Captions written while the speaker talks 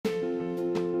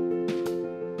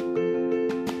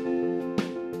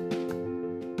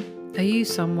Are you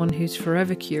someone who's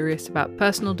forever curious about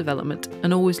personal development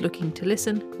and always looking to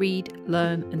listen, read,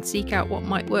 learn, and seek out what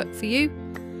might work for you?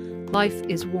 Life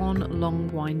is one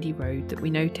long, windy road that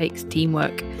we know takes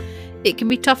teamwork. It can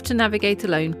be tough to navigate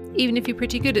alone, even if you're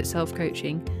pretty good at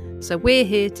self-coaching. So we're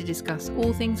here to discuss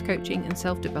all things coaching and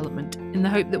self-development in the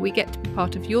hope that we get to be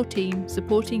part of your team,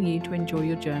 supporting you to enjoy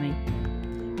your journey.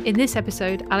 In this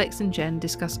episode, Alex and Jen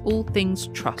discuss all things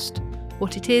trust,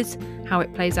 what it is, how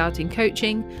it plays out in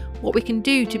coaching, what we can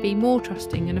do to be more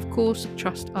trusting, and of course,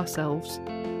 trust ourselves.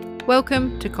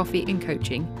 Welcome to Coffee and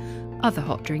Coaching. Other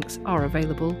hot drinks are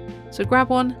available, so grab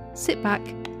one, sit back,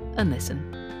 and listen.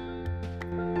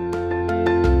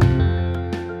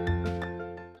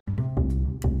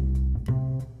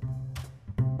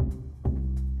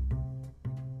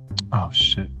 Oh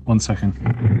shit, 1 second.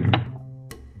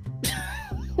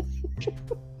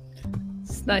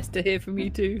 It's nice to hear from you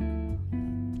too.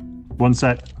 1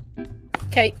 sec.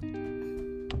 Okay.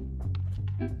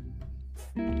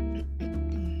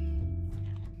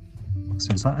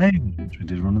 Since that age, we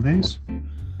did one of these.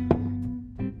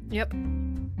 Yep.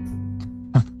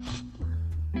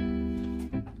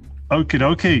 Okie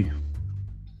dokie.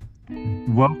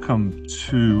 Welcome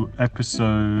to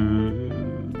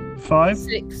episode 5?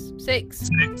 Six.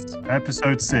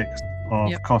 Episode 6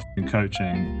 of Yep. Coffee and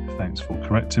Coaching. Thanks for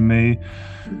correcting me.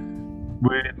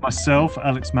 With myself,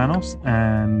 Alex Manos,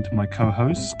 and my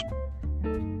co-host.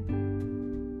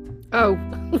 Oh.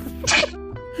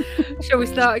 Shall we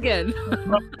start again?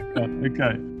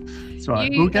 Okay. That's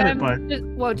right. We'll get it by...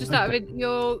 Just out of it,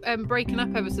 you're breaking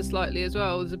up ever so slightly as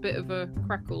well. There's a bit of a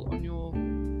crackle on your...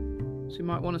 So you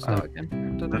might want to start again. I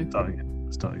don't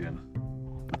know. Start again.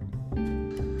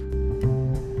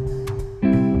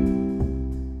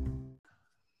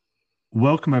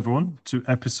 Welcome everyone to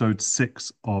episode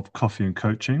 6 of Coffee and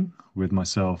Coaching with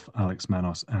myself, Alex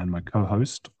Manos, and my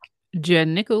co-host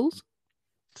Jen Nichols.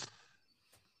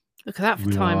 Look at that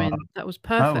for timing. That was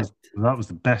perfect. That was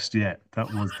the best yet.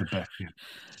 That was the best yet.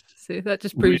 See, that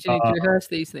just proves you need to rehearse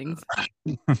these things.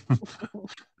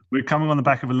 We're coming on the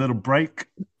back of a little break,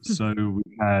 so we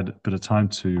had a bit of time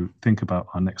to think about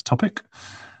our next topic.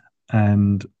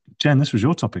 And Jen, this was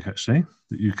your topic actually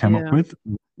that you came up with.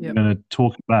 We're going to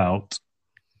talk about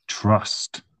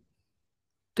trust.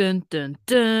 Dun, dun,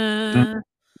 dun.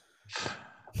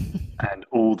 And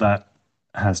all that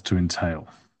has to entail.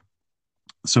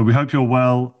 So we hope you're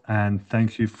well, and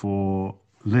thank you for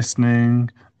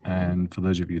listening. And for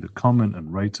those of you that comment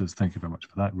and rate us, thank you very much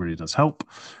for that. It really does help.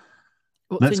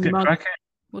 Let's get cracking.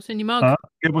 What's in your mug?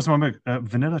 What's in my mug?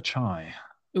 Vanilla chai.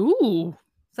 Ooh,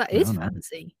 that is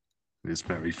fancy. It's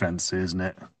very fancy, isn't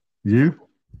it? You?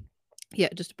 Yeah,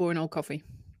 just a boring old coffee.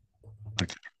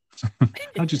 Okay.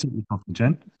 How'd you take your coffee,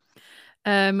 Jen?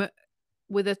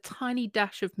 With a tiny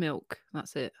dash of milk.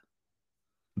 That's it.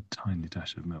 A tiny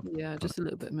dash of milk. Yeah, just a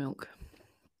little bit of milk.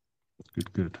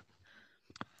 Good.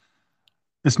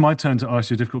 It's my turn to ask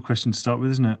you a difficult question to start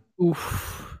with, isn't it?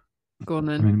 Oof. Go on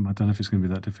then. I mean, I don't know if it's going to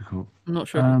be that difficult. I'm not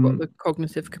sure if I've got the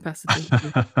cognitive capacity.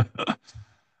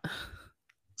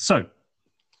 So,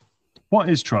 what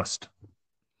is trust?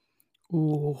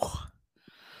 Ooh.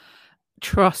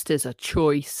 Trust is a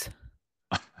choice.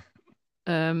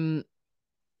 Yeah,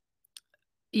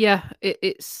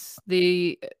 it's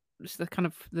the kind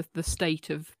of the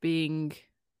state of being,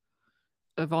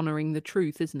 of honoring the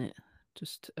truth, isn't it?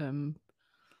 Just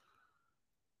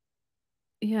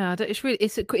yeah, it's really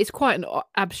it's quite an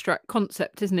abstract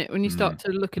concept, isn't it? When you start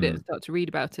to look at it and start to read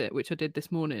about it, which I did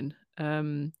this morning,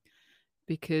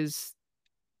 because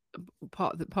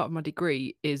part of my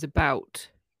degree is about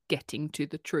getting to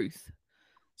the truth.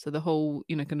 So the whole,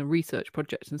 kind of research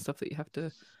projects and stuff that you have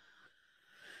to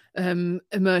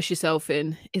immerse yourself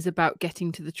in is about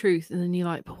getting to the truth. And then you're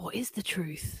like, but what is the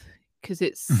truth? Because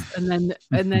it's and then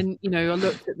I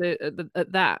looked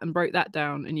at that and broke that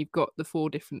down, and you've got the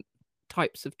 4 different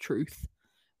types of truth,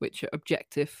 which are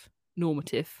objective,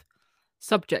 normative,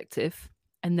 subjective,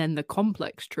 and then the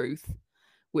complex truth,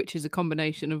 which is a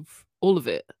combination of all of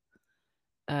it.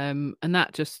 And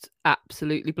that just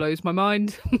absolutely blows my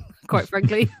mind, quite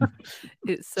frankly.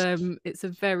 It's a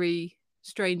very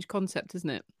strange concept, isn't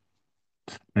it?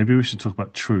 Maybe we should talk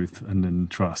about truth and then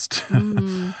trust.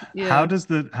 Yeah. How do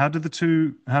the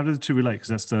two relate? Because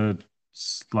that's the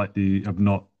slightly I've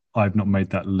not made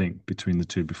that link between the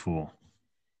two before.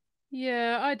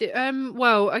 Yeah, I did.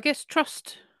 Well, I guess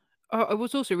trust. I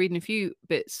was also reading a few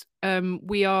bits.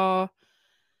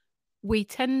 We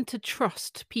tend to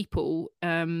trust people,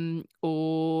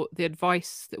 or the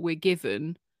advice that we're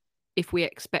given, if we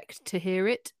expect to hear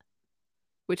it,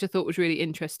 which I thought was really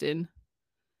interesting.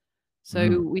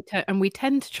 So we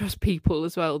tend to trust people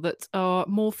as well that are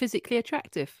more physically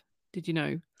attractive. Did you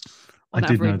know? I On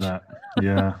did know average. that.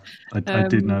 Yeah, I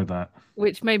did Um, know that.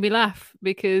 which made me laugh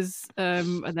because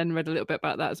and then read a little bit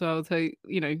about that as well. So,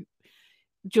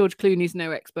 George Clooney's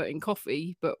no expert in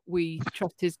coffee, but we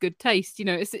trust his good taste.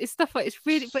 It's stuff like it's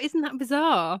really, but isn't that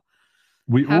bizarre?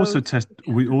 We How also test.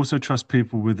 We also trust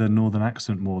people with a northern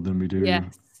accent more than we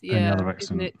yes, do any yeah, other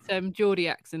isn't accent. it? Geordie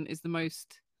accent is the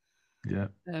most Yeah.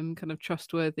 kind of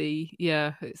trustworthy.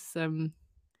 Yeah, it's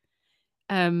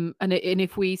and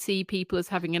if we see people as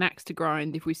having an axe to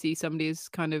grind, if we see somebody as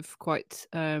kind of quite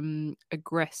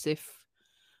aggressive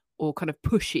or kind of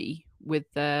pushy with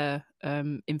their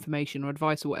information or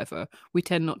advice or whatever, we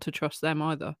tend not to trust them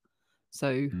either. So,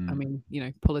 I mean,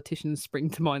 politicians spring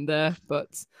to mind there, but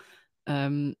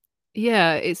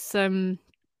yeah, it's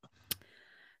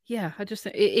yeah, I just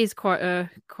think it is quite a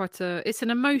it's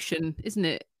an emotion, isn't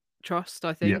it? Trust,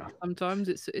 I think Yeah. sometimes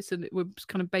we're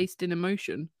kind of based in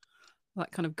emotion,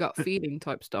 that kind of gut feeling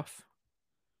type stuff.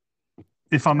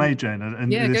 If I So, may, Jane,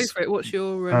 and yeah, go this, for it. What's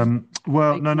your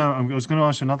well, take no, on it? no, I was going to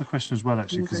ask you another question as well,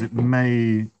 actually, because Okay. it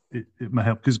may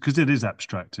help because it is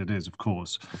abstract. It is, of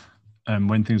course, and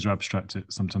when things are abstract, it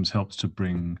sometimes helps to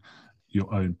bring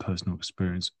your own personal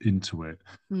experience into it.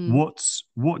 Hmm.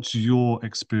 What's your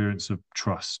experience of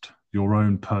trust? Your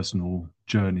own personal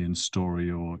journey and story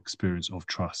or experience of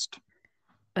trust?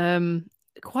 Um,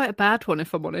 quite a bad one,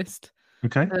 if I'm honest.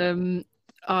 Okay. Um,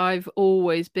 I've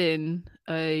always been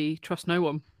a trust no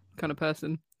one kind of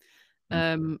person.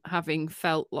 Having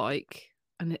felt like,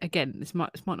 and again, this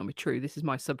might not be true. This is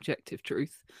my subjective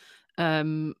truth.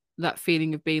 That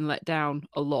feeling of being let down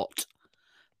a lot.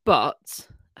 But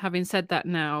having said that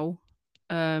now,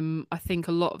 I think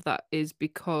a lot of that is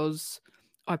because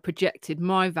I projected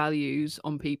my values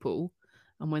on people.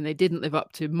 And when they didn't live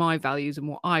up to my values and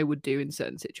what I would do in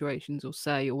certain situations or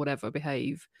say or whatever,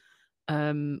 behave,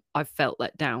 I've felt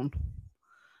let down.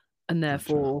 And Gotcha.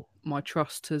 therefore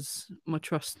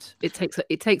it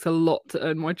takes a lot to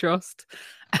earn my trust.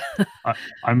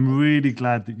 I'm really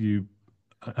glad that you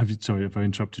sorry if I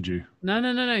interrupted you. No,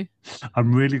 no, no, no.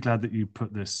 I'm really glad that you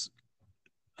put this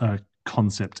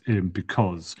concept in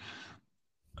because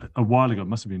a while ago, it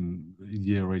must have been a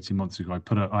year or 18 months ago,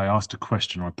 I asked a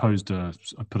question or I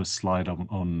put a slide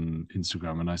on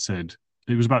Instagram and I said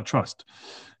it was about trust.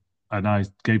 And I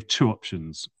gave two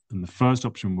options. And the first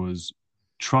option was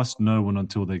trust no one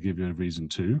until they give you a reason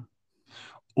to,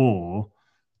 or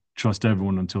trust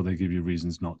everyone until they give you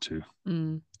reasons not to.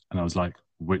 Mm. And I was like,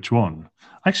 which one?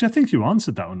 Actually, I think you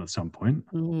answered that one at some point.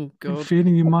 Oh I'm God.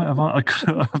 feeling you might have. I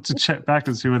have to check back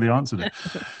and see where they answered it.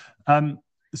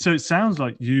 So it sounds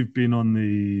like you've been on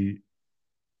the.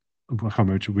 I can't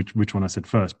remember which one I said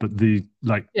first, but the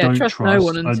like Yeah, don't trust no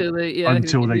one trust until they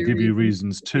until give they you a give you reason.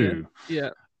 reasons Yeah, to. yeah.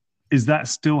 Is that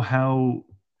still how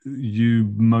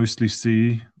you mostly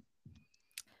see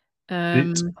it?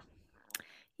 Um,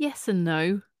 yes and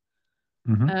no.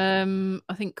 Hmm.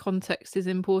 I think context is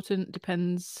important.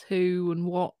 Depends who and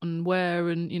what and where,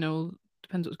 and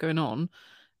depends what's going on.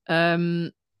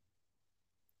 Um,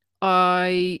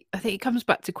 I think it comes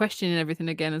back to questioning everything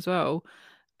again as well.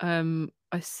 I'm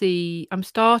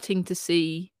starting to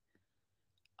see.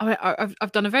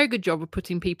 I've done a very good job of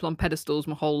putting people on pedestals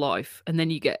my whole life, and then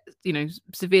you get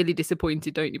severely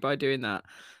disappointed, don't you, by doing that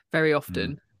very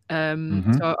often.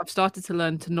 Hmm. So I've started to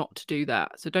learn to not to do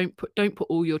that. So don't put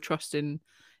all your trust in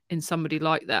somebody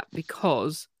like that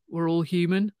because we're all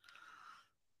human.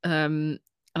 And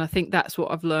I think that's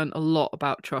what I've learned a lot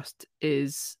about trust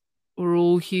is we're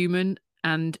all human,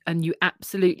 and you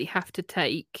absolutely have to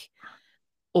take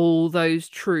all those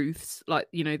truths, like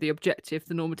the objective,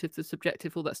 the normative, the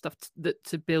subjective, all that stuff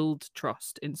to build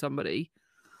trust in somebody.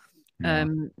 Yeah.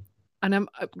 um and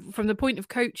from the point of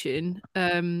coaching,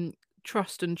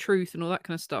 trust and truth and all that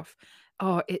kind of stuff,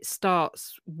 it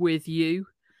starts with you.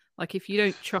 Like if you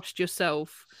don't trust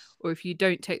yourself, or if you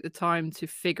don't take the time to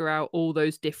figure out all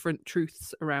those different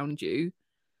truths around you,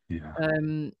 Yeah.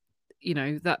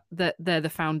 that they're the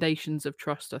foundations of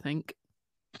trust, I think.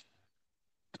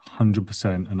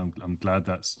 100%. And I'm glad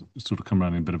that's sort of come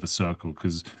around in a bit of a circle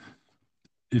because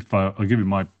if I'll give you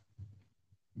my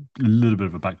a little bit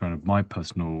of a background of my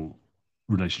personal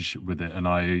relationship with it, and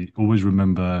I always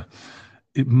remember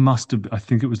it must have. I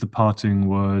think it was the parting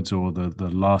words or the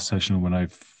last session when I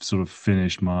sort of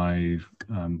finished my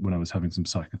when I was having some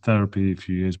psychotherapy a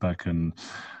few years back, and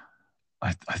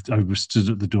I was stood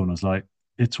at the door and I was like,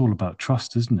 "It's all about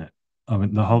trust, isn't it?" I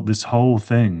mean, this whole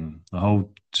thing, the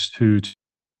whole two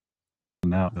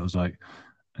now. I was like,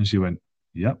 and she went,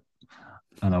 "Yep,"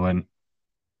 and I went,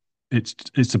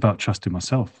 it's about trusting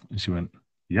myself. And she went,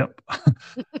 Yep.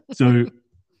 So,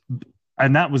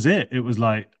 and that was it. It was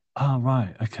like, oh,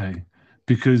 right, okay.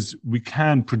 Because we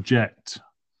can project,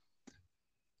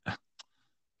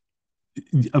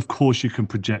 of course, you can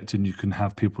project and you can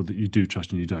have people that you do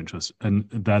trust and you don't trust. And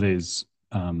that is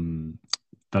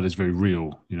very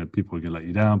real. You know, people are going to let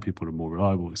you down, people are more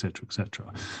reliable, etc.,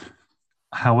 etc.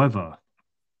 However,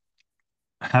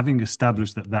 having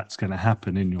established that that's going to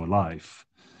happen in your life,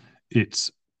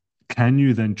 it's can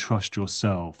you then trust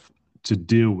yourself to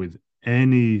deal with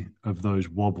any of those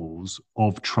wobbles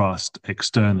of trust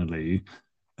externally,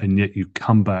 and yet you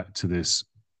come back to this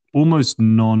almost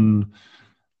non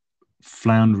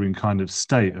floundering kind of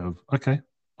state of, okay,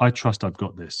 I trust I've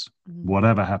got this,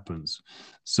 whatever happens.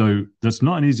 So that's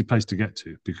not an easy place to get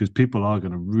to because people are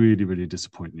going to really, really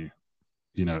disappoint you,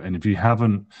 you know, and if you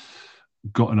haven't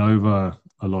gotten over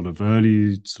a lot of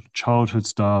early sort of childhood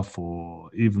stuff or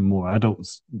even more adult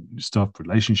stuff,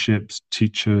 relationships,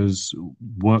 teachers,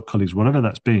 work colleagues, whatever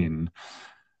that's been,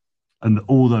 and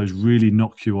all those really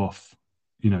knock you off,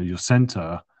 you know, your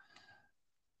center.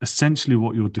 Essentially,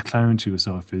 what you're declaring to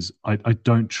yourself is, I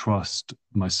don't trust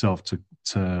myself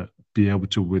to be able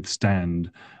to withstand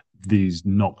these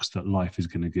knocks that life is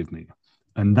going to give me.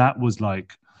 And that was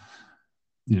like,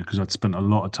 you know, because I'd spent a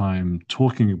lot of time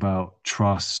talking about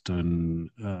trust and,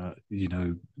 you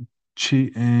know,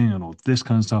 cheating and all this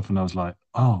kind of stuff. And I was like,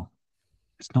 oh,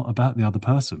 it's not about the other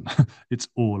person. It's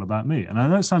all about me. And I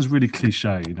know it sounds really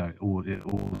cliche, you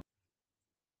know,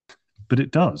 but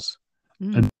it does.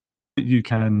 And you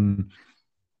can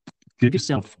give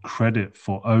yourself credit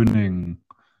for owning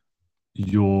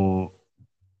your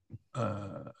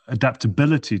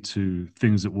adaptability to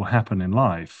things that will happen in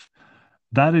life.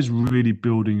 That is really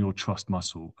building your trust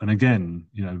muscle. And again,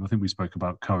 you know, I think we spoke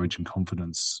about courage and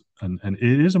confidence, and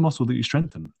it is a muscle that you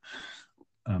strengthen.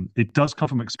 It does come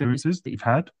from experiences that you've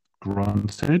had,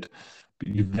 granted, but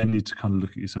you then need to kind of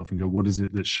look at yourself and go, what is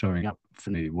it that's showing up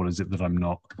for me? What is it that I'm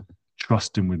not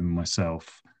trusting within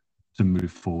myself to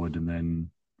move forward? And then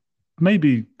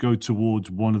maybe go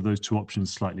towards one of those two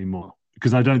options slightly more.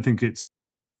 Because I don't think it's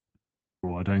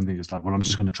like, well, I'm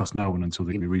just going to trust no one until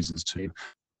they give me reasons to.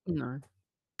 No.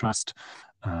 Trust.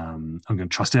 I'm going to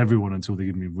trust everyone until they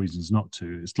give me reasons not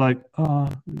to. It's like,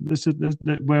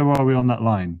 where are we on that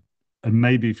line? And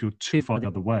maybe if you're too far the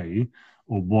other way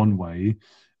or one way,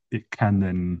 it can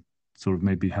then sort of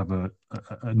maybe have a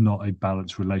not a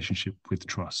balanced relationship with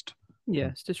trust. Yeah,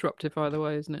 it's disruptive either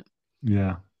way, isn't it?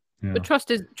 Yeah. Yeah. But trust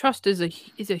is a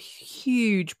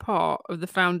huge part of the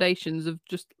foundations of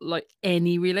just like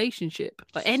any relationship,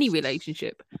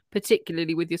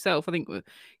 particularly with yourself. I think we'll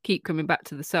keep coming back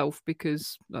to the self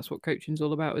because that's what coaching's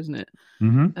all about, isn't it?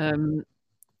 Mm-hmm.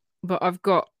 But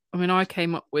I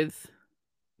came up with,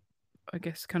 I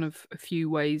guess, kind of a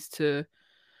few ways to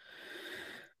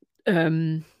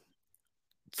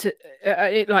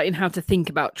like in how to think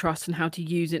about trust and how to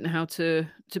use it and how to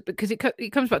because it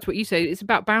comes back to what you say. It's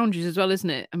about boundaries as well, isn't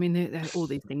it? I mean, they're all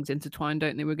these things intertwined,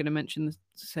 don't they? We're going to mention the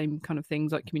same kind of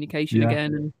things like communication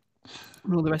again and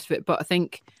all the rest of it. But I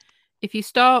think if you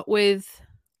start with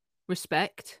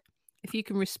respect, if you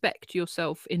can respect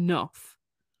yourself enough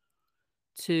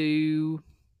to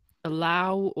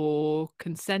allow or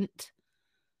consent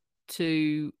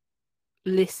to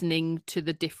listening to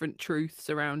the different truths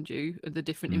around you, the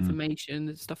different information,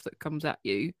 the stuff that comes at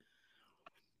you,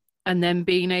 and then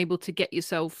being able to get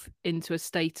yourself into a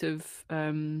state of,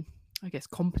 I guess,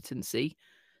 competency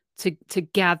to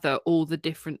gather all the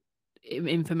different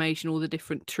information, all the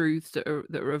different truths that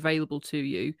are available to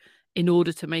you in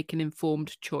order to make an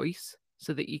informed choice,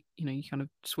 so that you kind of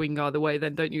swing either way,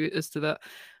 then, don't you, as to that,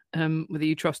 whether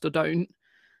you trust or don't.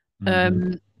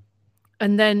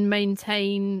 And then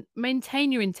maintain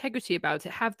your integrity about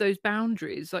it. Have those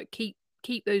boundaries, like keep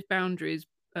those boundaries,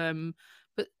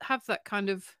 but have that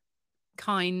kind of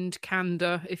kind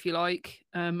candor, if you like,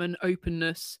 and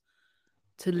openness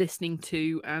to listening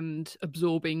to and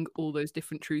absorbing all those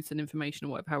different truths and information,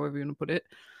 or whatever, however you want to put it.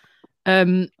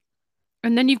 And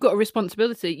then you've got a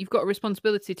responsibility. You've got a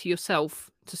responsibility to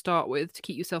yourself to start with, to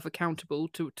keep yourself accountable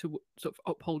to sort of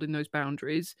upholding those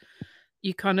boundaries.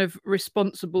 You're kind of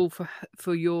responsible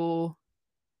for your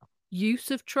use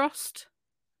of trust,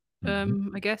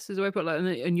 I guess is the way I put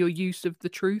it, and your use of the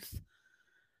truth.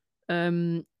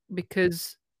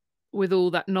 Because with all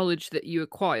that knowledge that you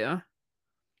acquire,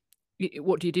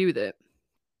 what do you do with it?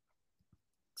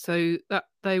 So that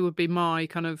they would be my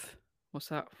kind of, what's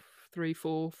that,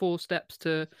 4 steps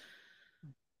to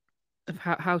of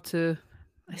how to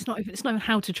It's not even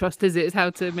how to trust, is it? It's how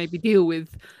to maybe deal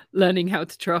with learning how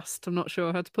to trust. I'm not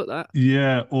sure how to put that.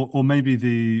 Yeah, or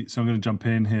maybe so I'm going to jump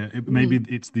in here. Maybe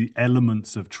it's the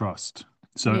elements of trust.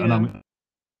 So, and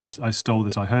Yeah. I stole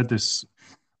this. I heard this.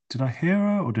 Did I hear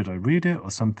it or did I read it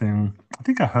or something? I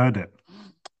think I heard it.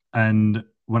 And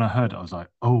when I heard it, I was like,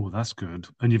 oh, that's good.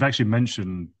 And you've actually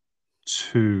mentioned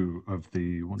two of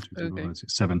the one, two, three, Okay. four,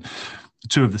 6, 7,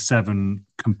 two of the 7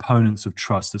 components of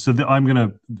trust. So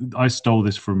I stole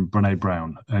this from Brene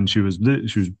Brown, and she was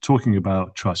talking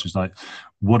about trust. She's like,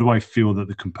 what do I feel that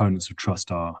the components of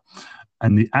trust are?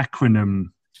 And the acronym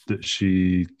that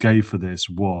she gave for this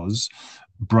was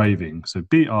BRAVING. So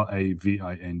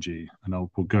BRAVING, and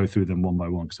we'll go through them one by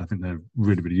one because I think they're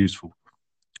really, really useful.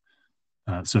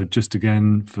 So just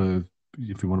again, if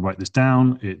you want to write this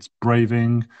down, it's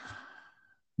BRAVING.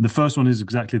 The first one is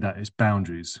exactly that. It's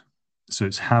boundaries. So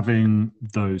it's having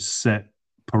those set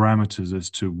parameters as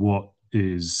to what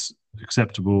is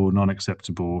acceptable,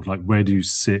 non-acceptable. Like, where do you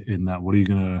sit in that? What are you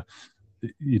going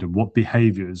to, what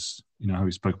behaviors, how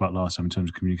we spoke about last time in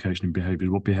terms of communication and behaviors,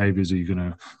 what behaviors are you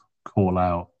going to call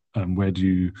out? And where do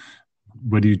you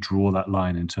draw that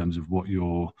line in terms of what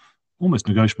your almost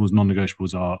negotiables,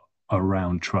 non-negotiables are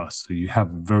around trust? So you have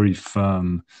very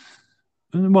firm,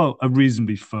 a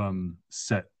reasonably firm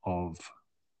set of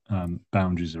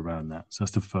boundaries around that. So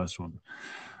that's the first one.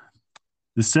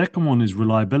 The second one is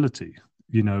reliability,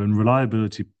 and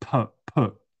reliability put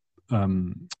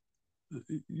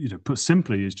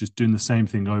simply is just doing the same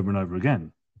thing over and over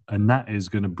again. And that is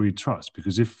going to breed trust,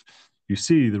 because if you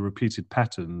see the repeated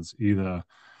patterns, either,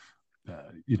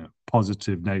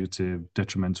 positive, negative,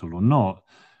 detrimental or not,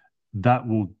 that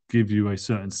will give you a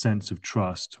certain sense of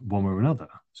trust one way or another.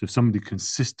 So if somebody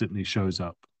consistently shows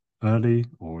up early,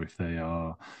 or if they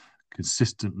are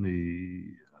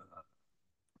consistently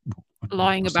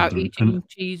lying about eating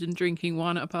cheese and drinking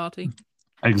wine at a party.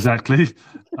 Exactly.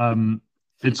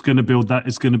 It's going to build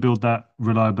that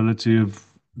reliability of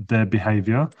their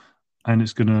behavior, and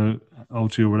it's going to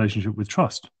alter your relationship with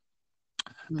trust.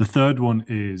 The third one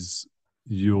is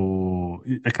your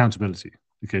accountability.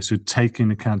 Okay, so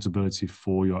taking accountability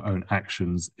for your own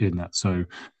actions in that. So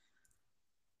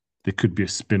there could be a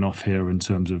spin-off here in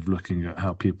terms of looking at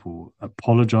how people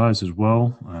apologize as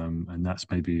well. And that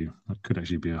could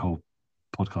actually be a whole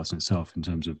podcast in itself in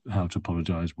terms of how to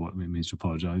apologize, what it means to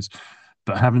apologize.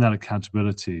 But having that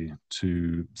accountability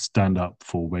to stand up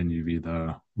for when you've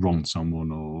either wronged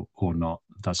someone or not,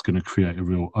 that's going to create a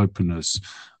real openness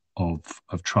of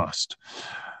trust.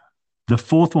 The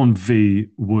fourth one, V,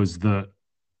 was that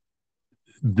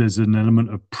there's an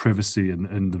element of privacy,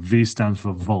 and the V stands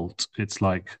for vault. It's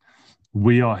like,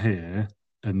 we are here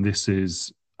and this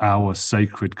is our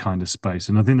sacred kind of space.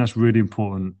 And I think that's really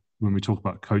important when we talk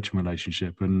about coaching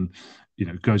relationship. And,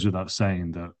 it goes without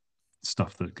saying that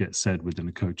stuff that gets said within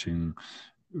a coaching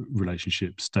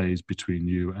relationship stays between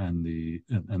you and the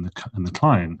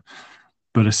client.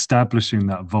 But establishing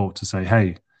that vault to say,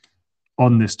 hey,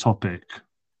 on this topic,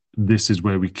 this is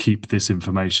where we keep this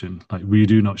information. Like, we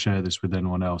do not share this with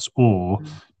anyone else. Or do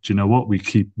you know what?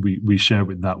 We share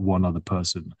with that one other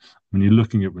person. When you're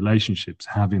looking at relationships,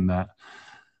 having that,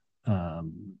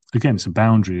 again, it's a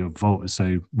boundary of vault to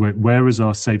say, where is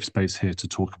our safe space here to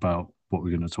talk about what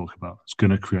we're going to talk about? It's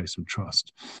going to create some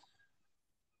trust.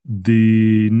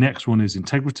 The next one is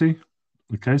integrity.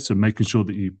 Okay, so making sure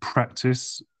that you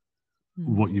practice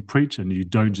what you preach, and you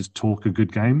don't just talk a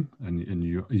good game, and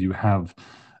you have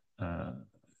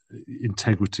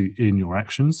integrity in your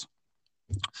actions.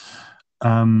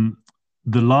 The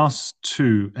last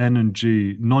two, N and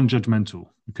G, non-judgmental.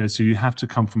 Okay, so you have to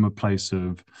come from a place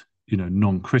of,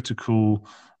 non-critical,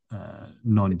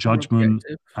 non-judgment,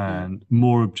 and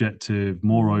more objective,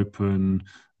 more open,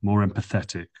 more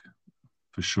empathetic,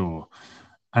 for sure.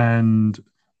 And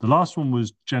the last one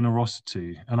was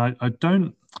generosity. And I got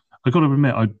to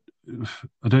admit, I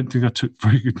don't think I took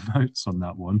very good notes on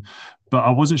that one, but I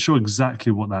wasn't sure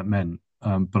exactly what that meant. But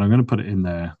I'm going to put it in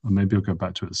there, and maybe I'll go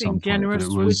back to it at some point. Generous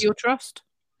with your trust.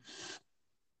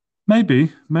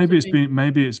 Maybe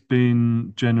it's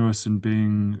been generous and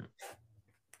being.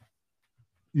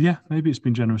 Yeah, maybe it's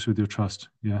been generous with your trust.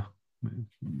 Yeah,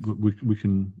 we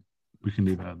can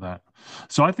leave it at that.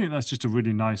 So I think that's just a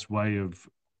really nice way of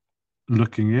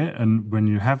looking at it. And when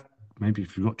you have, maybe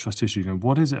if you've got trust issues, you go,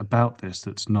 what is it about this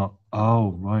that's not,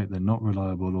 oh, right, they're not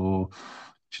reliable, or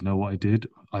do you know what I did?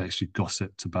 I actually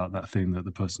gossiped about that thing that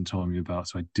the person told me about,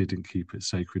 so I didn't keep it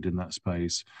sacred in that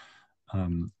space.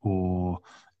 Or,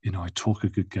 I talk a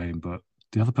good game, but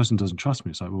the other person doesn't trust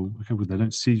me. It's like, well, okay, well, they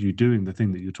don't see you doing the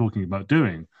thing that you're talking about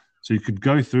doing. So you could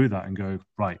go through that and go,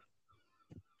 right,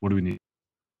 what do we need?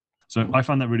 So I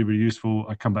find that really, really useful.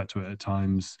 I come back to it at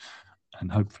times, and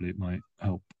hopefully it might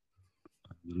help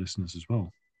the listeners as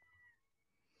well.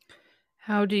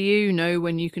 How do you know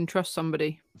when you can trust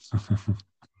somebody?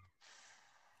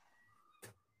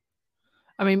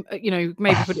 I mean,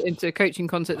 maybe put it into a coaching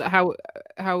concept. That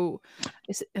how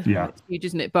it's, Yeah. it's huge,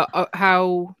 isn't it? But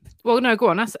how? Well, no, go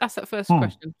on. Ask that first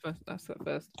question first. Ask that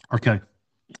first. Okay.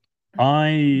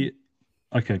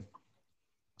 Okay.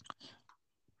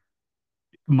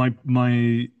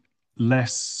 My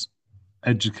less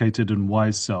educated and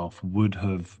wise self would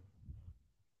have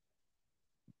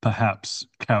perhaps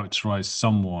characterized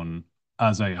someone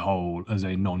as a whole as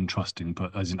a non-trusting,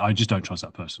 but as in I just don't trust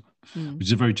that person, which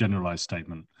is a very generalized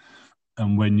statement.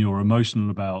 And when you're emotional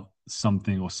about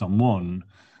something or someone,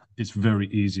 it's very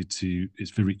easy to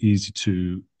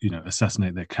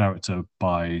assassinate their character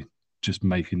by just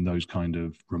making those kind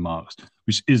of remarks,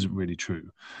 which isn't really true.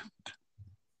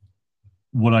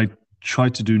 What I try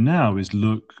to do now is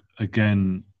look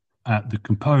again at the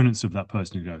components of that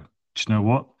person and go, do you know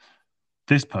what?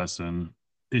 This person,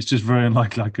 it's just very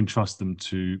unlikely I can trust them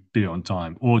to be on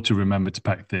time or to remember to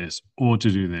pack this or to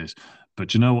do this. But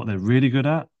do you know what they're really good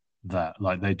at? That,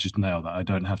 like, they just nail that. I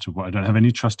don't have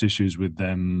any trust issues with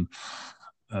them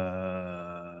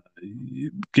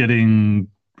getting.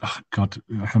 Oh God,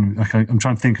 I'm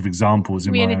trying to think of examples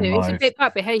in my own life. It's a bit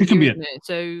about behaviour, isn't it?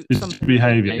 So it's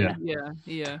behaviour,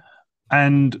 yeah.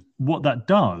 And what that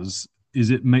does is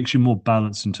it makes you more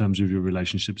balanced in terms of your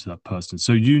relationships to that person.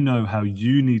 So you know how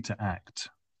you need to act.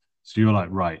 So you're like,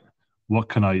 right, what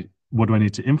do I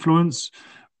need to influence?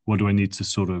 What do I need to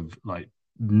sort of like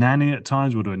nanny at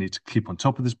times? What do I need to keep on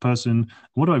top of this person?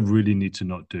 What do I really need to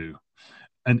not do?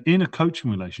 And in a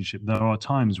coaching relationship, there are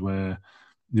times where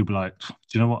you'll be like, do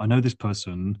you know what? I know this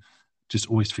person just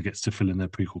always forgets to fill in their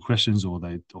pre-call questions or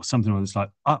something where it's like,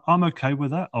 I'm okay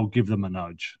with that. I'll give them a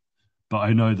nudge. But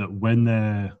I know that when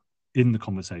they're in the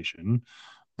conversation,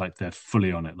 like they're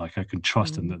fully on it. Like I can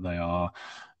trust them that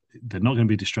they're not going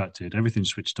to be distracted. Everything's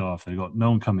switched off. They've got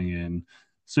no one coming in.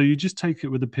 So you just take it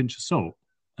with a pinch of salt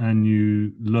and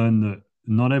you learn that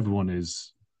not everyone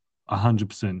is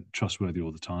 100% trustworthy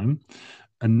all the time.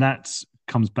 And that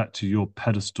comes back to your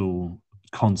pedestal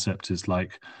concept is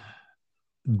like,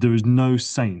 there is no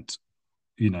saint,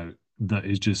 that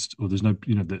is just, or there's no,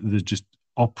 that just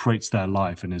operates their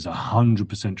life and is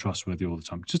 100% trustworthy all the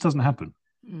time. It just doesn't happen.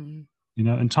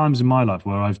 And times in my life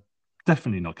where I've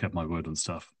definitely not kept my word on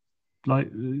stuff,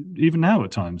 like even now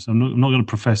at times, I'm not going to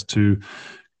profess to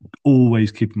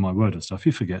always keeping my word on stuff.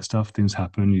 You forget stuff, things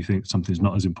happen, you think something's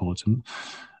not as important.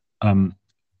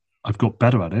 I've got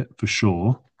better at it for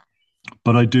sure,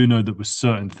 but I do know that with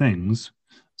certain things,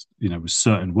 with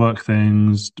certain work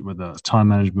things, whether that's time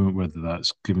management, whether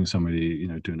that's giving somebody,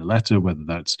 doing a letter, whether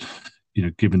that's,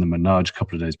 giving them a nudge a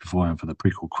couple of days beforehand for the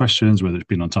pre-call questions, whether it's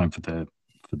been on time for the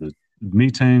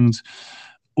meetings,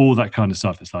 all that kind of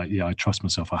stuff. It's like, yeah, I trust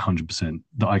myself 100%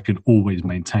 that I can always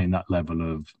maintain that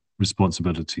level of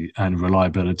responsibility and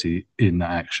reliability in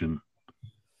that action.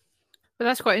 But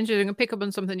that's quite interesting. I pick up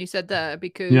on something you said there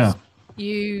because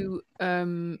you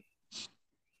the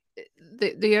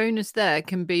onus there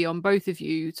can be on both of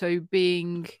you. So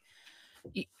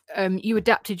you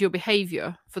adapted your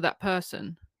behavior for that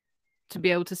person to be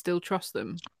able to still trust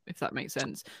them, if that makes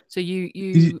sense. So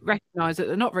you recognize that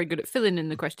they're not very good at filling in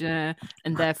the questionnaire,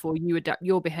 and therefore you adapt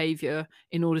your behavior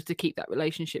in order to keep that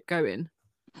relationship going.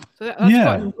 So that's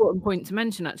quite an important point to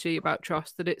mention, actually, about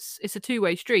trust, that it's a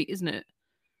two-way street, isn't it?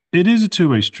 It is a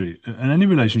two-way street, and any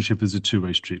relationship is a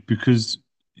two-way street because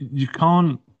you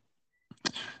can't.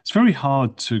 It's very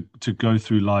hard to go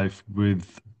through life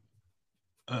with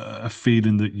a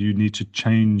feeling that you need to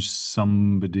change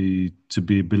somebody to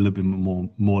be a little bit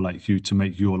more like you to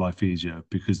make your life easier,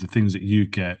 because the things that you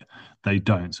get, they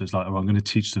don't. So it's like, oh, I'm going to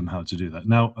teach them how to do that.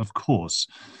 Now, of course,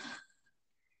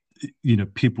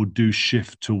 people do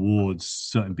shift towards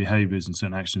certain behaviors and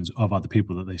certain actions of other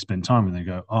people that they spend time with. And they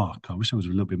go, oh, God, I wish I was a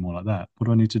little bit more like that. What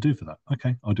do I need to do for that?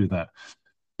 Okay, I'll do that.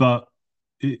 But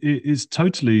it's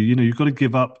totally, you've got to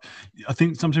give up. I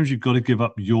think sometimes you've got to give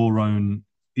up your own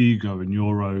ego and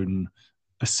your own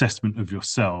assessment of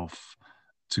yourself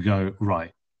to go,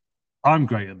 right, I'm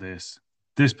great at this.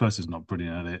 This person's not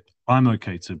brilliant at it. I'm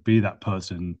okay to be that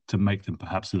person to make them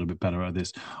perhaps a little bit better at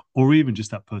this, or even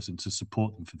just that person to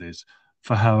support them for this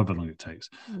for however long it takes.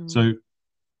 So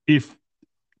if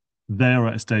they're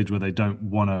at a stage where they don't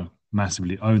want to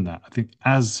massively own that, I think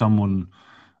as someone,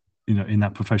 in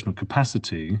that professional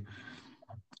capacity,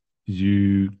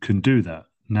 you can do that.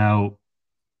 Now,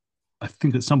 I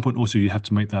think at some point also you have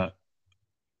to make that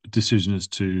decision as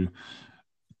to,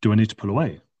 do I need to pull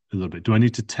away? a little bit? Do I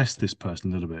need to test this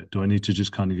person a little bit? Do I need to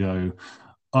just kind of go,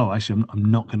 oh, actually, I'm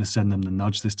not going to send them the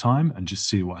nudge this time and just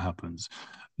see what happens?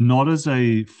 Not as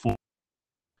a form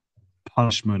of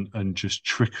punishment and just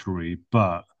trickery,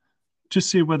 but just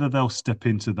see whether they'll step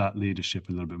into that leadership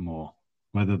a little bit more,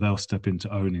 whether they'll step into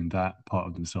owning that part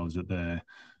of themselves that they're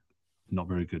not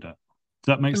very good at.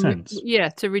 Does that make sense? Yeah,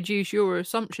 to reduce your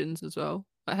assumptions as well.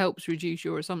 That helps reduce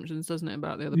your assumptions, doesn't it,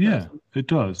 about the other Yeah, person? it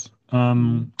does.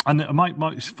 And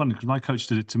it's funny because my coach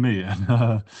did it to me,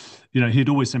 and he'd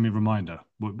always send me a reminder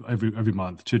every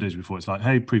month, 2 days before. It's like,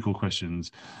 hey, pre-call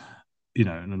questions,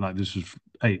 and like this was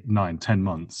 8, 9, 10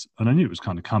 months, and I knew it was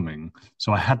kind of coming,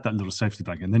 so I had that little safety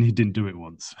blanket. And then he didn't do it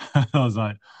once. I was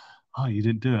like, oh, you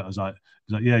didn't do it. I was like,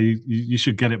 he's like, yeah, you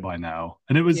should get it by now.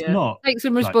 And it was not Take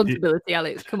some like responsibility,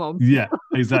 Alex. Come on. yeah,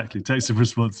 exactly. Take some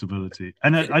responsibility.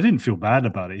 And I didn't feel bad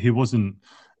about it. He wasn't,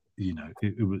 we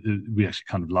actually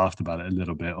kind of laughed about it a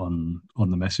little bit on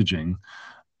the messaging.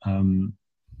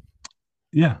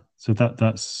 Yeah, so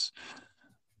that's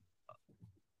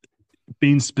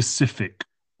being specific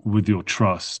with your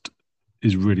trust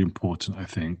is really important, I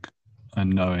think, and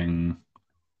knowing,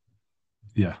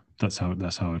 yeah, that's how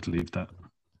I'd leave that.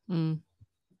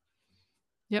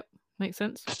 Yep, makes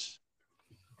sense.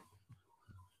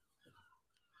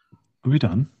 Are we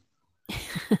done?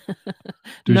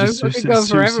 No, I could go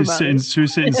forever about it. Should we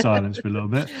sit in silence for a little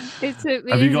bit? It is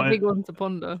a big one to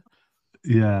ponder.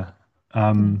 Yeah.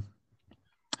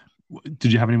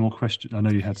 Did you have any more questions? I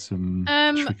know you had some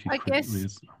tricky I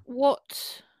guess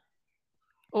what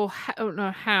or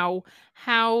how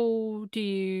do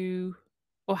you,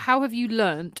 or how have you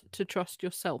learned to trust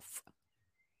yourself?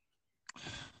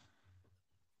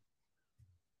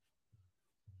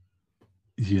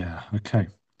 Yeah, okay.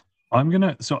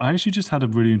 So I actually just had a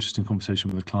really interesting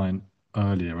conversation with a client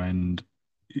earlier, and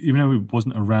even though it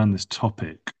wasn't around this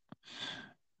topic,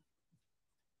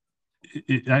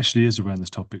 it actually is around this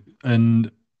topic.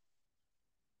 And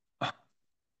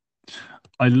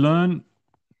I learned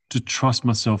to trust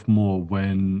myself more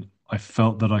when I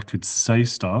felt that I could say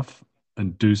stuff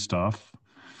and do stuff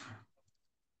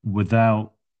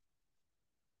without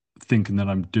thinking that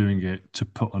I'm doing it to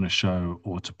put on a show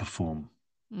or to perform.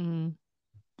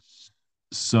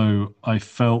 So I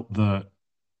felt that,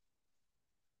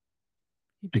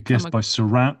 I guess by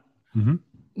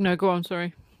No, go on,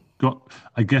 sorry.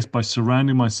 I guess by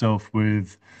surrounding myself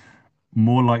with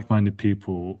more like-minded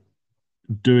people,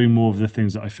 doing more of the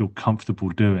things that I feel comfortable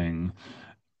doing,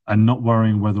 and not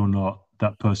worrying whether or not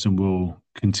that person will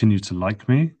continue to like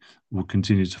me, will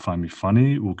continue to find me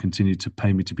funny, will continue to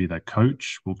pay me to be their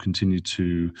coach, will continue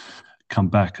to come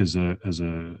back as a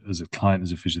client,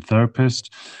 as a physiotherapist.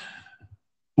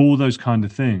 All those kind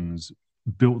of things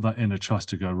built that inner trust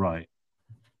to go, right,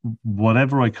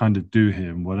 whatever I kind of do here,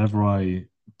 and whatever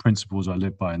principles I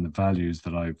live by and the values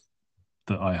that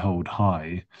I hold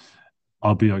high,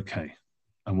 I'll be okay.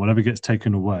 And whatever gets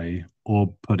taken away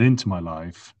or put into my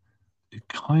life, it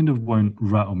kind of won't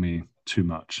rattle me too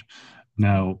much.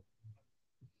 Now,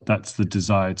 that's the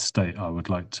desired state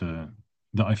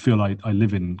that I feel I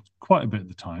live in quite a bit of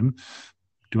the time.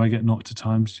 Do I get knocked at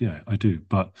times? Yeah, I do.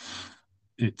 But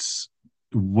it's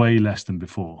way less than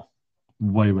before.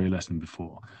 Way, way less than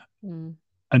before.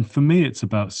 And for me, it's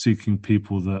about seeking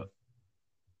people that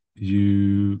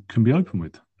you can be open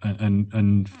with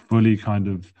and fully kind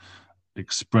of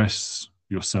express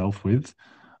yourself with.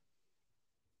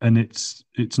 And it's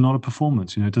not a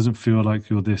performance, it doesn't feel like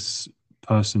you're this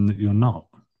person that you're not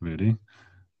really.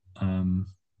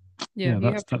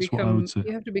 That's what I would say.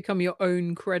 You have to become your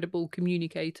own credible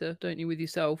communicator, don't you, with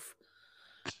yourself?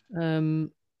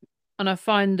 And I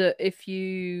find that if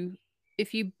you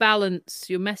balance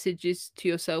your messages to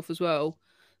yourself as well,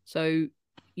 so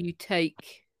you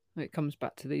take, it comes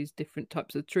back to these different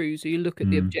types of truths. So you look at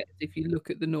the objective, you look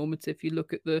at the normative, you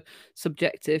look at the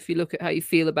subjective, you look at how you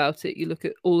feel about it, you look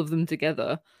at all of them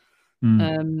together,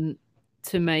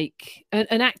 to make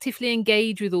and actively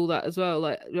engage with all that as well.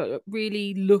 Like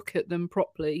really look at them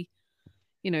properly,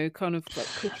 kind of like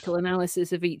critical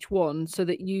analysis of each one, so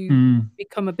that you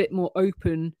become a bit more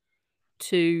open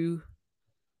to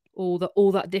all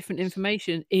that different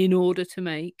information in order to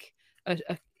make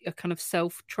a kind of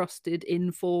self-trusted,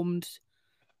 informed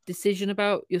decision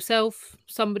about yourself,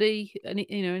 somebody,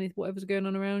 any whatever's going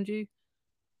on around you.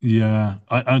 Yeah,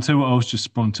 I'll tell you what else just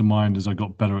sprung to mind as I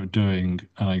got better at doing,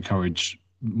 and I encourage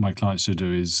my clients to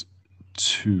do, is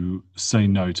to say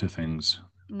no to things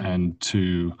and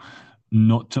to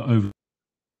not to over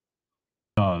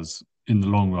does in the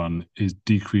long run is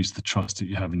decrease the trust that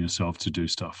you have in yourself to do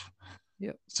stuff.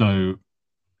 Yep. So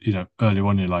earlier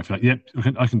on in your life, you're like, yep,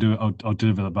 I can do it. I'll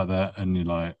deliver about that. And you're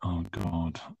like, oh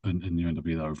God. And you end up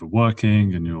either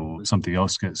overworking and something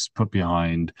else gets put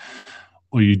behind,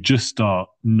 or you just start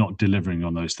not delivering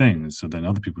on those things. So then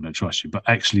other people don't trust you. But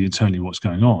actually, internally, what's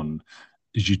going on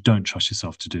is you don't trust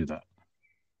yourself to do that.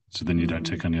 So then you don't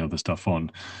take any other stuff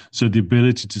on. So the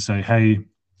ability to say, hey,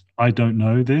 I don't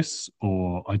know this,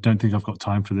 or I don't think I've got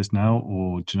time for this now,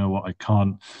 or do you know what, I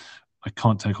can't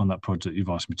take on that project you've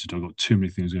asked me to do. I've got too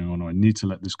many things going on, or I need to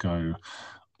let this go.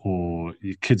 Or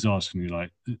your kids asking you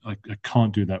like, I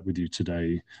can't do that with you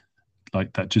today.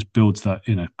 Like that just builds that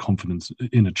inner confidence,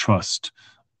 inner trust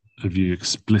of you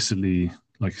explicitly,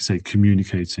 like I say,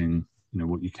 communicating,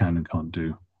 what you can and can't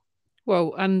do.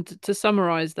 Well, and to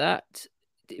summarize that,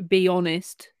 be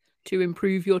honest to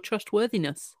improve your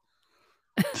trustworthiness.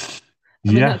 I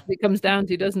mean, that's what it comes down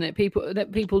to, doesn't it?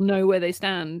 People know where they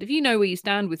stand. If you know where you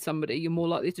stand with somebody, you're more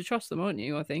likely to trust them, aren't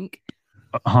you? I think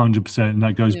 100%, and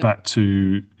that goes back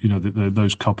to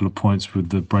those couple of points with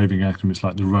the braving acronym. It's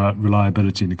like the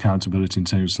reliability and accountability, and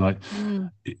things like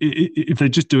if they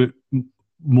just do it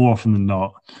more often than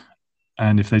not,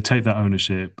 and if they take that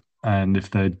ownership, and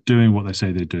if they're doing what they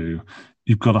say they do,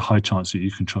 you've got a high chance that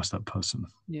you can trust that person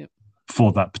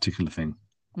for that particular thing.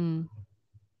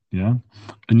 Yeah.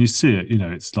 And you see it,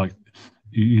 it's like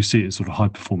you see it sort of high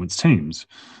performance teams.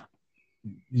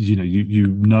 You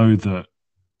know that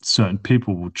certain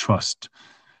people will trust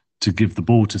to give the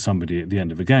ball to somebody at the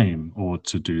end of a game, or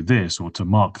to do this, or to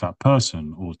mark that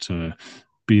person, or to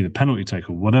be the penalty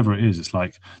taker, whatever it is. It's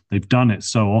like they've done it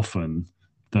so often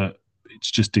that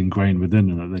it's just ingrained within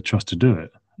them that they trust to do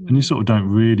it. And you sort of don't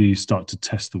really start to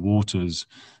test the waters,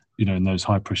 in those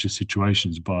high pressure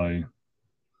situations by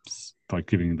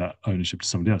giving that ownership to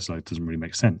somebody else. Like, it doesn't really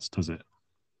make sense, does it?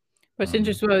 But it's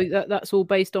interesting that's all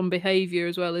based on behavior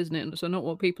as well, isn't it? So not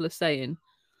what people are saying,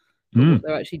 but what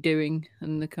they're actually doing,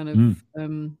 and the kind of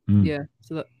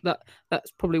So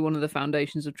that's probably one of the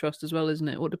foundations of trust as well, isn't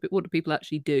it? What do people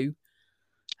actually do?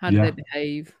 How do they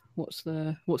behave? What's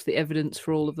the evidence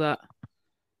for all of that?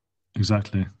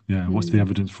 Exactly. Yeah. What's the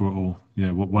evidence for it all?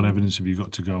 Yeah. What evidence have you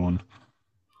got to go on?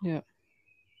 Yeah.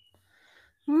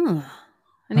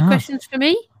 Any questions for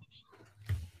me?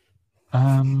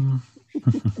 No,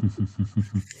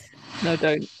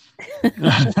 don't.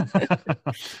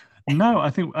 No, I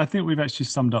think we've actually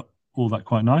summed up all that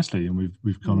quite nicely, and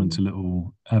we've gone into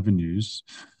little avenues.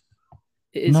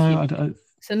 It is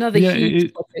it's another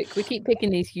huge topic. We keep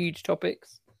picking these huge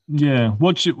topics. Yeah.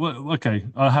 Okay,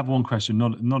 I have one question,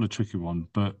 not a tricky one,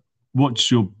 but what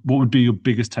would be your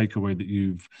biggest takeaway that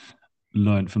you've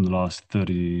learned from the last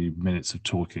 30 minutes of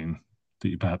talking that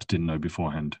you perhaps didn't know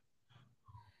beforehand?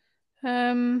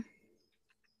 I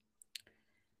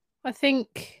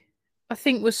think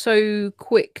we're so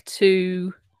quick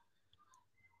to.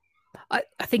 I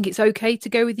think it's okay to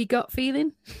go with your gut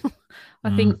feeling.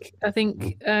 I think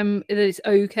it's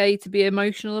okay to be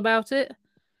emotional about it.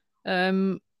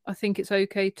 I think it's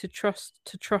okay to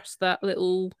trust that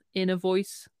little inner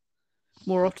voice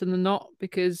more often than not,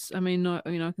 because I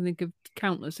can think of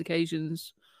countless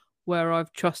occasions where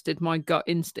I've trusted my gut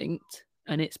instinct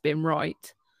and it's been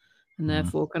right, and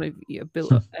therefore kind of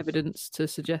built up evidence to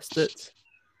suggest that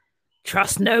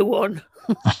trust no one.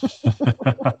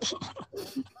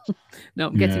 No,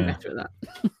 I'm getting better at that.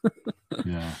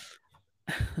 Yeah.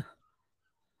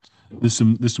 There's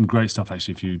some great stuff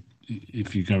actually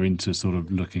if you go into sort of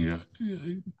looking at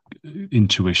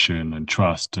intuition and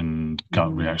trust and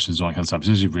gut reactions, all that kind of stuff. It's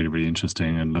actually really, really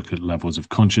interesting, and look at levels of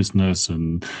consciousness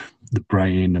and the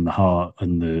brain and the heart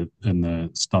and the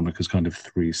stomach as kind of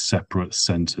three separate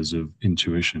centers of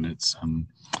intuition. It's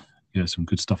some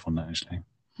good stuff on that actually.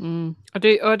 I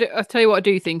tell you what I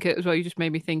do think as well, you just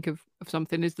made me think of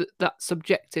something, is that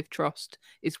subjective trust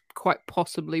is quite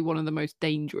possibly one of the most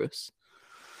dangerous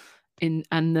and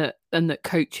that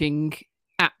coaching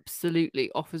absolutely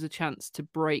offers a chance to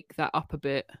break that up a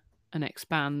bit and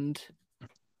expand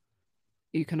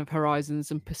your kind of horizons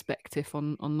and perspective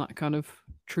on that kind of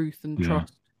truth and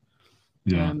trust.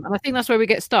 And I think that's where we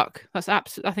get stuck. I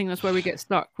think that's where we get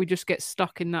stuck. We just get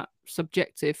stuck in that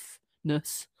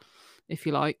subjectiveness, if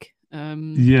you like.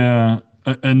 And the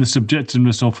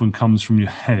subjectiveness often comes from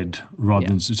your head rather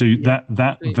than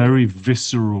that very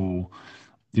visceral,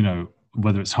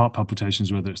 whether it's heart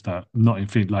palpitations, whether it's that not in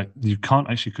feet, like you can't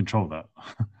actually control that.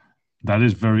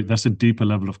 That's a deeper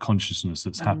level of consciousness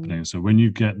that's happening. So when you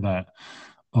get that,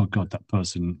 oh God, that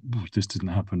person, this didn't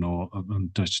happen, or I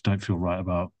just don't feel right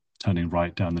about turning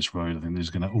right down this road, I think there's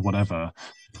gonna, or whatever,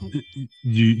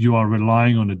 you are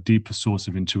relying on a deeper source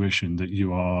of intuition that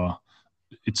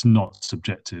it's not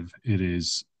subjective, it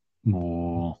is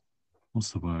more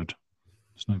what's the word?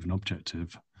 It's not even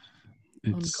objective.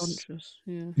 It's unconscious.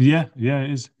 Yeah,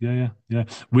 it is. Yeah.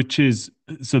 Which is,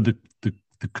 so the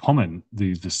comment,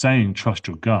 the saying, trust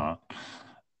your gut,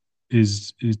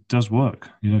 it does work.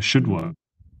 Should work.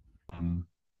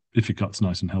 If your gut's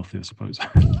nice and healthy, I suppose.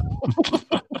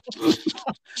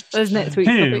 There's next week's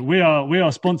Here topic. we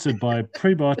are sponsored by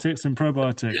prebiotics and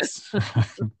probiotics.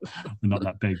 We're not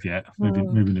that big yet. Maybe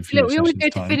in a few Look, we always go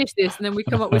sessions' to time. finish this, and then we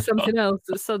come up with something else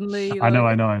that suddenly. I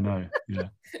know. Yeah.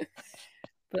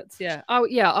 But I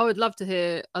would love to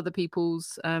hear other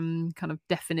people's kind of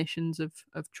definitions of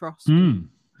trust, and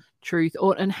truth,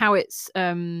 and how it's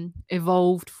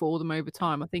evolved for them over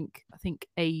time. I think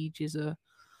age is a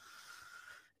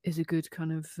good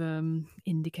kind of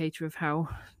indicator of how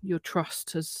your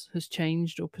trust has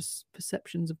changed, or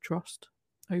perceptions of trust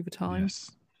over time.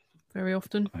 Yes. Very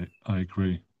often. I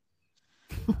agree.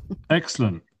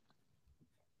 Excellent.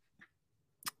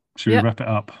 Should we wrap it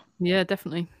up? Yeah,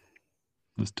 definitely.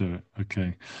 Let's do it.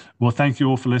 Okay. Well, thank you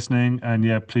all for listening.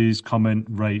 And please comment,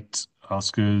 rate,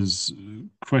 ask us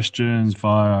questions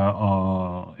via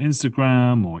our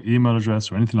Instagram or email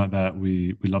address or anything like that.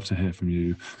 We love to hear from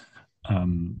you.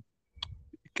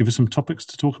 Give us some topics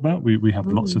to talk about. We have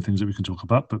lots of things that we can talk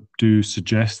about, but do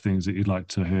suggest things that you'd like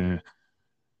to hear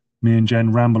me and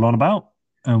Jen ramble on about,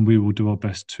 and we will do our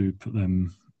best to put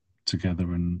them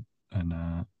together and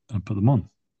put them on.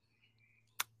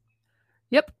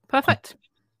 Yep, perfect.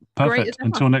 Perfect.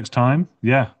 Until next time.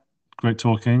 Yeah, great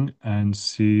talking, and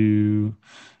speak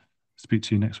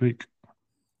to you next week.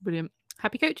 Brilliant.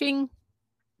 Happy coaching.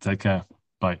 Take care.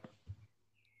 Bye.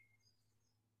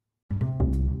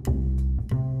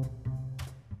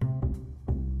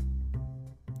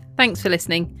 Thanks for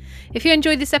listening. If you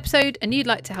enjoyed this episode and you'd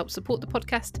like to help support the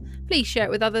podcast, please share it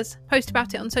with others, post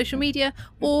about it on social media,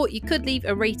 or you could leave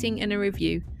a rating and a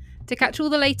review. To catch all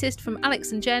the latest from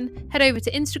Alex and Jen, head over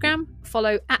to Instagram,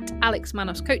 follow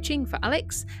 @AlexManosCoaching for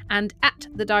Alex and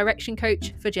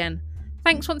 @TheDirectionCoach for Jen.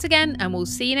 Thanks once again, and we'll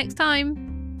see you next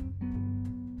time.